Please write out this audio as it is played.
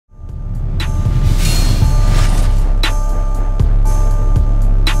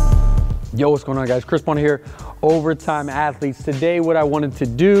Yo, what's going on, guys? Chris Bonner here, Overtime Athletes. Today, what I wanted to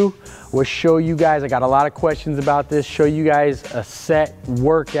do was show you guys, I got a lot of questions about this, show you guys a set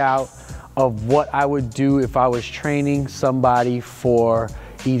workout of what I would do if I was training somebody for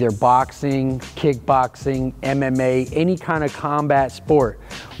either boxing, kickboxing, MMA, any kind of combat sport.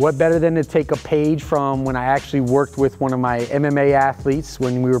 What better than to take a page from when I actually worked with one of my MMA athletes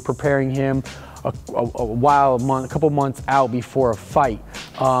when we were preparing him a couple months out before a fight.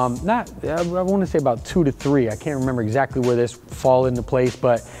 I want to say about 2 to 3. I can't remember exactly where this fall into place,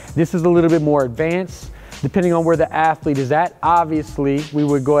 but this is a little bit more advanced. Depending on where the athlete is at, obviously we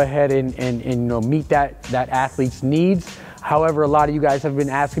would go ahead and you know, meet that athlete's needs. However, a lot of you guys have been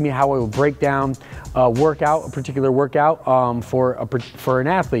asking me how I would break down a particular workout for an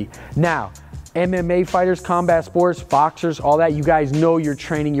athlete. Now, MMA fighters, combat sports, boxers, all that, you guys know you're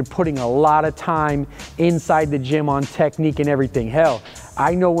training, you're putting a lot of time inside the gym on technique and everything. Hell,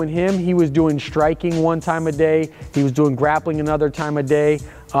 I know when he was doing striking 1 time a day, he was doing grappling another time a day,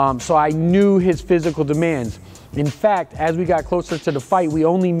 so I knew his physical demands. In fact, as we got closer to the fight, we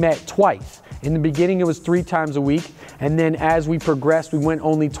only met twice. In the beginning, it was 3 times a week, and then as we progressed, we went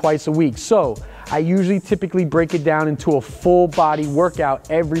only twice a week. So I usually typically break it down into a full body workout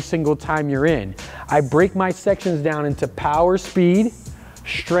every single time you're in. I break my sections down into power, speed,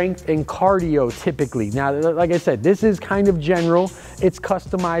 strength, and cardio typically. Now, like I said, this is kind of general. It's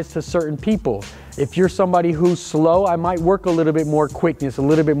customized to certain people. If you're somebody who's slow, I might work a little bit more quickness, a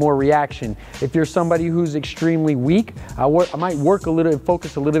little bit more reaction. If you're somebody who's extremely weak, I might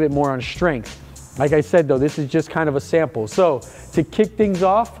focus a little bit more on strength. Like I said though, this is just kind of a sample. So to kick things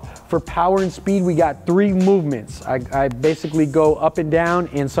off, for power and speed, we got 3 movements. I basically go up and down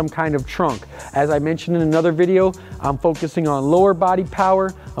in some kind of trunk. As I mentioned in another video, I'm focusing on lower body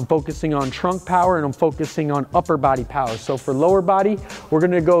power, I'm focusing on trunk power, and I'm focusing on upper body power. So for lower body, we're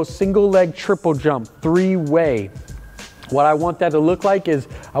gonna go single leg triple jump, 3-way. What I want that to look like is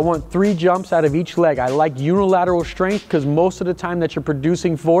I want 3 jumps out of each leg. I like unilateral strength because most of the time that you're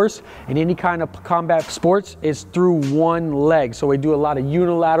producing force in any kind of combat sports is through 1 leg. So we do a lot of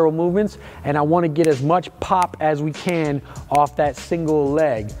unilateral movements, and I want to get as much pop as we can off that single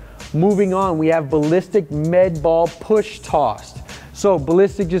leg. Moving on, we have ballistic med ball push tossed. So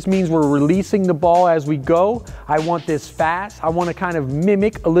ballistic just means we're releasing the ball as we go. I want this fast. I want to kind of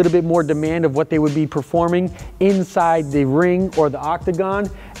mimic a little bit more demand of what they would be performing inside the ring or the octagon.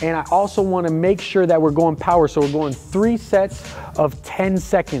 And I also want to make sure that we're going power. So we're going 3 sets of 10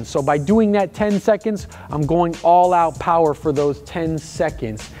 seconds. So by doing that 10 seconds, I'm going all out power for those 10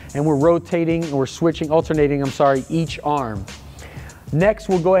 seconds. And we're rotating and we're alternating, each arm. Next,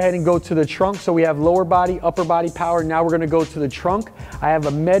 we'll go ahead and go to the trunk. So we have lower body, upper body power. Now we're gonna go to the trunk. I have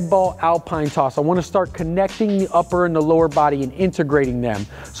a med ball alpine toss. I wanna start connecting the upper and the lower body and integrating them.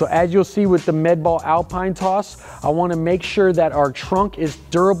 So as you'll see with the med ball alpine toss, I wanna make sure that our trunk is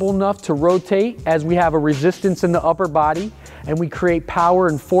durable enough to rotate as we have a resistance in the upper body and we create power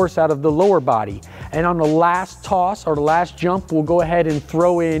and force out of the lower body. And on the last toss or the last jump, we'll go ahead and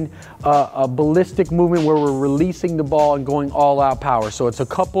throw in a ballistic movement where we're releasing the ball and going all out power. So it's a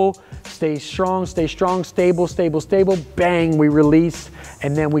couple, stay strong, stable, stable, stable, bang, we release,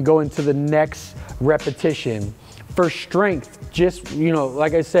 and then we go into the next repetition. For strength, just, you know,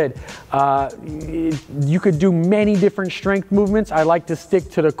 like I said, you could do many different strength movements. I like to stick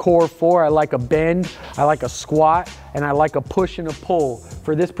to the core 4. I like a bend, I like a squat, and I like a push and a pull.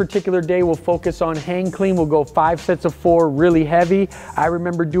 For this particular day, we'll focus on hang clean. We'll go 5 sets of 4, really heavy. I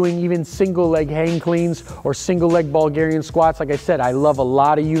remember doing even single leg hang cleans or single leg Bulgarian squats. Like I said, I love a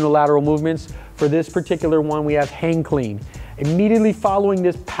lot of unilateral movements. For this particular one, we have hang clean. Immediately following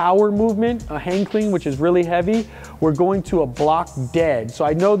this power movement, a hang clean, which is really heavy, we're going to a block dead. So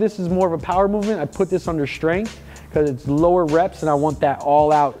I know this is more of a power movement. I put this under strength because it's lower reps and I want that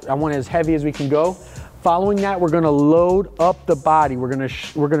all out. I want it as heavy as we can go. Following that, we're gonna load up the body. We're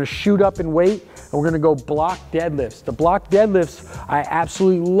gonna shoot up in weight, and we're gonna go block deadlifts. The block deadlifts, I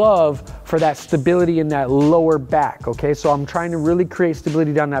absolutely love for that stability in that lower back, okay? So I'm trying to really create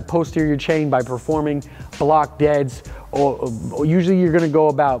stability down that posterior chain by performing block deads. Or usually you're gonna go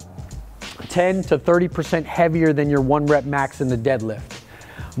about 10 to 30% heavier than your 1 rep max in the deadlift.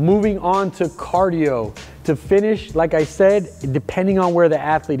 Moving on to cardio. To finish, like I said, depending on where the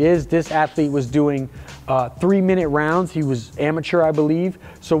athlete is, this athlete was doing 3-minute rounds. He was amateur, I believe.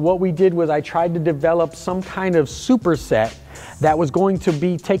 So what we did was I tried to develop some kind of superset that was going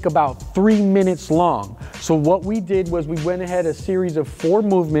to take about 3 minutes long. So what we did was we went ahead a series of 4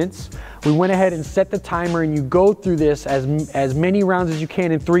 movements. We went ahead and set the timer, and you go through this as many rounds as you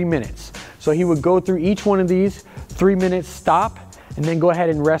can in 3 minutes. So he would go through each one of these, 3 minutes, stop, and then go ahead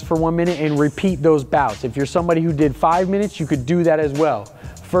and rest for 1 minute and repeat those bouts. If you're somebody who did 5 minutes, you could do that as well.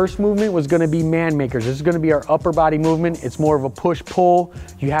 First movement was gonna be man makers. This is gonna be our upper body movement. It's more of a push-pull.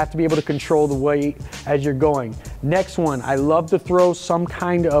 You have to be able to control the weight as you're going. Next one, I love to throw some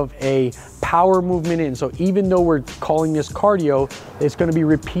kind of a power movement in. So even though we're calling this cardio, it's gonna be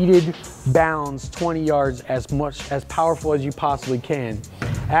repeated bounds, 20 yards, as powerful as you possibly can.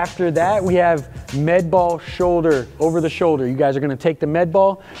 After that, we have med ball shoulder, over the shoulder. You guys are gonna take the med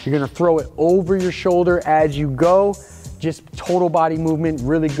ball, you're gonna throw it over your shoulder as you go. Just total body movement,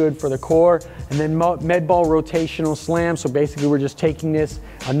 really good for the core. And then med ball rotational slam. So basically we're just taking this,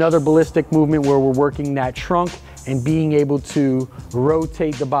 another ballistic movement where we're working that trunk and being able to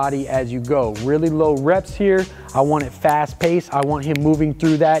rotate the body as you go. Really low reps here. I want it fast paced. I want him moving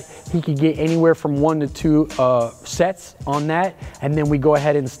through that. He could get anywhere from 1 to 2 sets on that. And then we go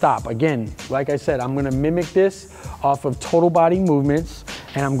ahead and stop. Again, like I said, I'm gonna mimic this off of total body movements,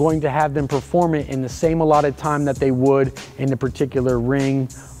 and I'm going to have them perform it in the same allotted time that they would in the particular ring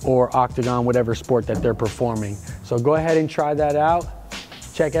or octagon, whatever sport that they're performing. So go ahead and try that out.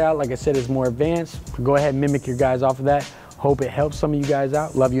 Check it out. Like I said, it's more advanced. Go ahead and mimic your guys off of that. Hope it helps some of you guys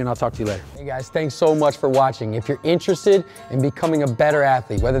out. Love you, and I'll talk to you later. Hey guys, thanks so much for watching. If you're interested in becoming a better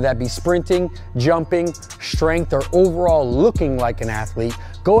athlete, whether that be sprinting, jumping, strength, or overall looking like an athlete,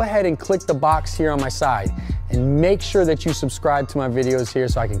 go ahead and click the box here on my side and make sure that you subscribe to my videos here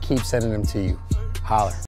so I can keep sending them to you. Holler.